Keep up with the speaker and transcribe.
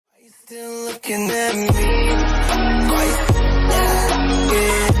Still looking at me.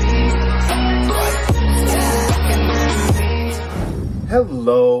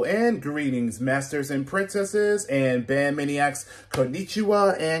 Hello and greetings, masters and princesses and band maniacs.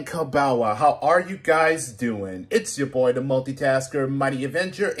 Konnichiwa and Kabawa. How are you guys doing? It's your boy, the multitasker, Mighty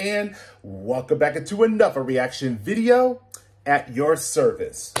Avenger, and welcome back into another reaction video at your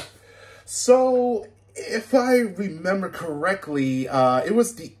service. So, if I remember correctly, it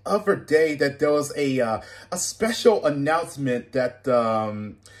was the other day that there was a special announcement that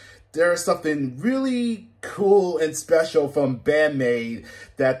there's something really cool and special from BAND-MAID,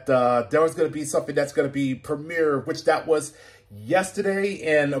 that there was going to be something that's going to be premiere, which that was yesterday.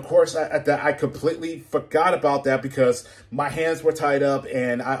 And of course, I completely forgot about that because my hands were tied up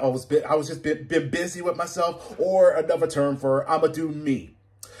and I was just been busy with myself, or another term for I'ma do me.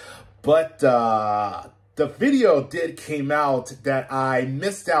 But the video did came out that I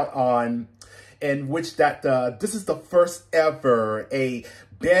missed out on, in which that this is the first ever a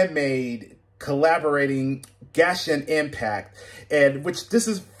BAND-MAID collaborating Genshin Impact, and which this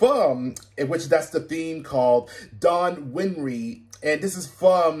is from, in which that's the theme called Winery, and this is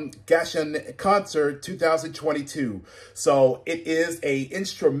from Genshin Concert 2022. So it is a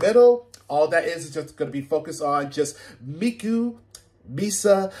instrumental. All that is just going to be focused on just Miku,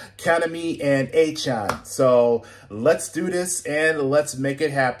 Misa, Kanami, and Achan. So let's do this and let's make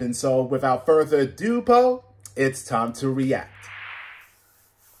it happen. So without further ado, Po, it's time to react.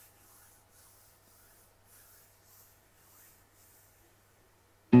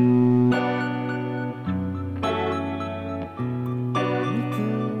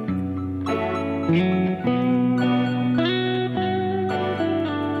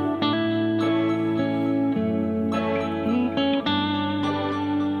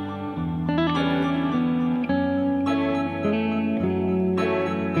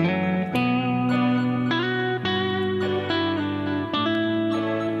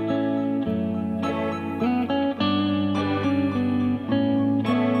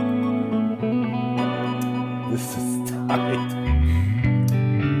 This is tight.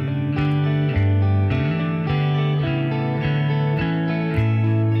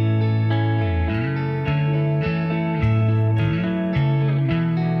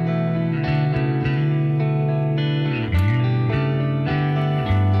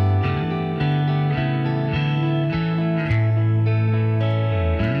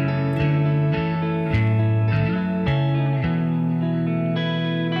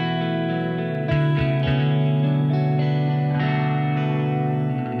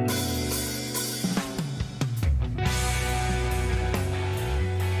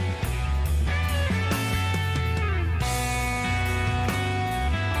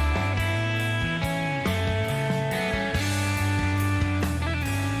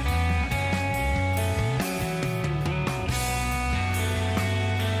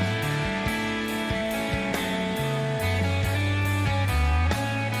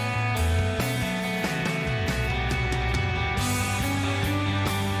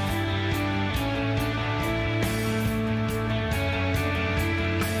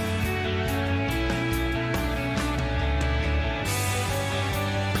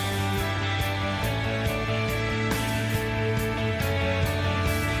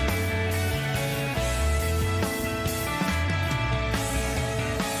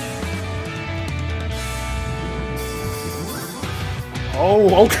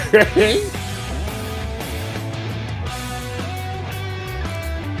 Oh, okay.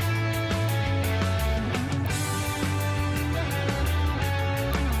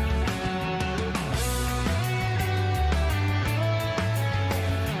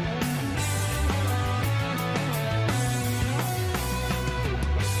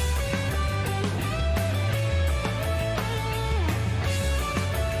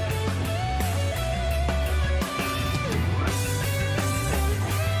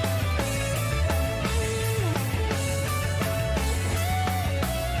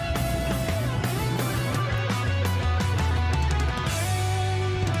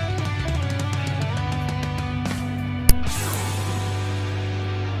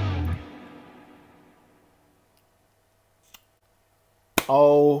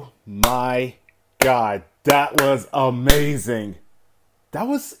 Oh my God, that was amazing. That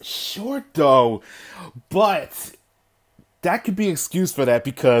was short though, but that could be excused for that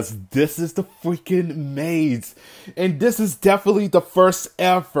because this is the freaking Maids. And this is definitely the first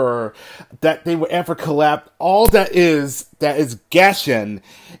ever that they would ever collab. All that is Genshin,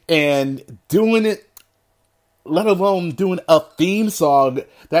 and doing it, let alone doing a theme song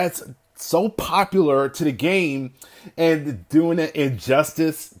that's so popular to the game and doing it in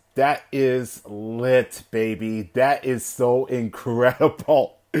justice That is lit, baby. That is so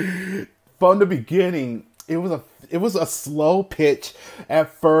incredible. From the beginning, it was a slow pitch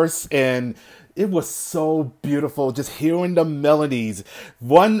at first, and it was so beautiful just hearing the melodies.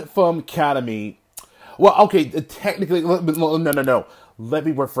 One from Academy. Well, okay, technically, no. Let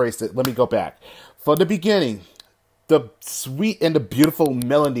me rephrase it. Let me go back. From the beginning, the sweet and the beautiful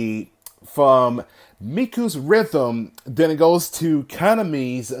melody from Miku's rhythm, then it goes to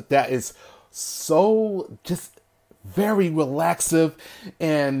Kanami's that is so just very relaxive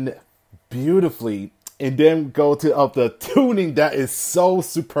and beautifully, and then go to the tuning that is so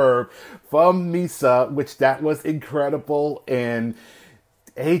superb from Misa, which that was incredible, and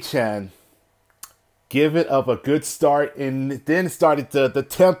A-chan give it up a good start, and then started the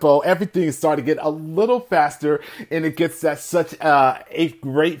tempo. Everything started to get a little faster, and it gets that such a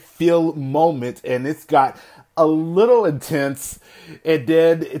great feel moment, and it's got a little intense, and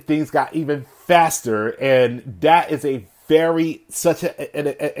then things got even faster, and that is a very such an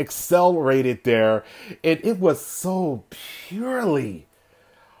accelerated there, and it was so purely.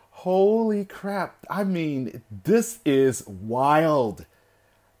 Holy crap! I mean, this is wild.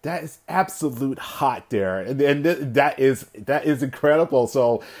 That is absolute hot there, and that is incredible.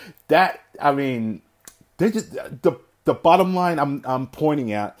 So that, I mean, they just the bottom line I'm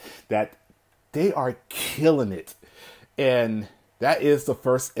pointing at that they are killing it, and that is the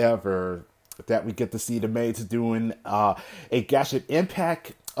first ever that we get to see the Maids doing a Genshin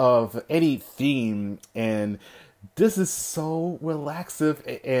Impact of any theme, and this is so relaxive,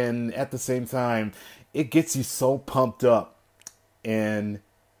 and at the same time it gets you so pumped up, and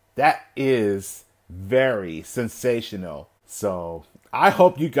that is very sensational. So I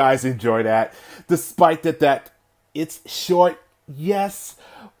hope you guys enjoy that. Despite that it's short, yes,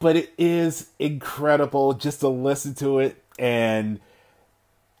 but it is incredible just to listen to it. And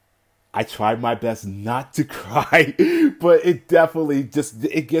I tried my best not to cry, but it definitely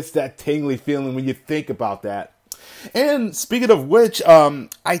it gets that tingly feeling when you think about that. And speaking of which,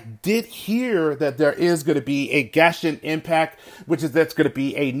 I did hear that there is going to be a Genshin Impact, that's going to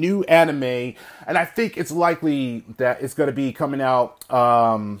be a new anime, and I think it's likely that it's going to be coming out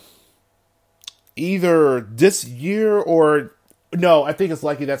either this year or no. I think it's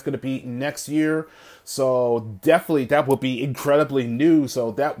likely that's going to be next year. So definitely that will be incredibly new.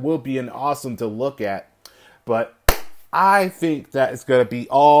 So that will be an awesome to look at. But I think that is going to be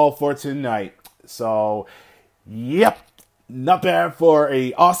all for tonight. So. Yep, not bad for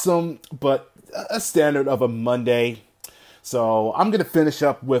a awesome, but a standard of a Monday. So I'm going to finish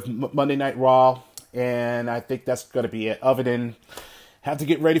up with Monday Night Raw, and I think that's going to be it. Other than have to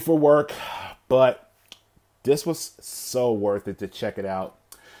get ready for work, but this was so worth it to check it out.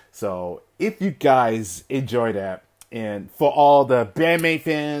 So if you guys enjoy that, and for all the BAND-MAID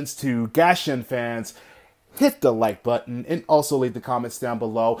fans to Genshin fans, hit the like button and also leave the comments down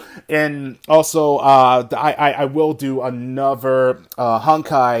below. And also, I will do another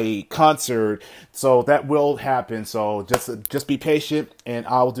Honkai concert, so that will happen. So just be patient, and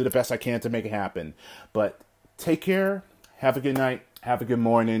I will do the best I can to make it happen. But take care, have a good night, have a good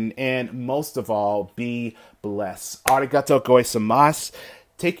morning, and most of all, be blessed. Arigato goizaimasu.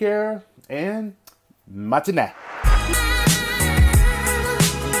 Take care, and matane.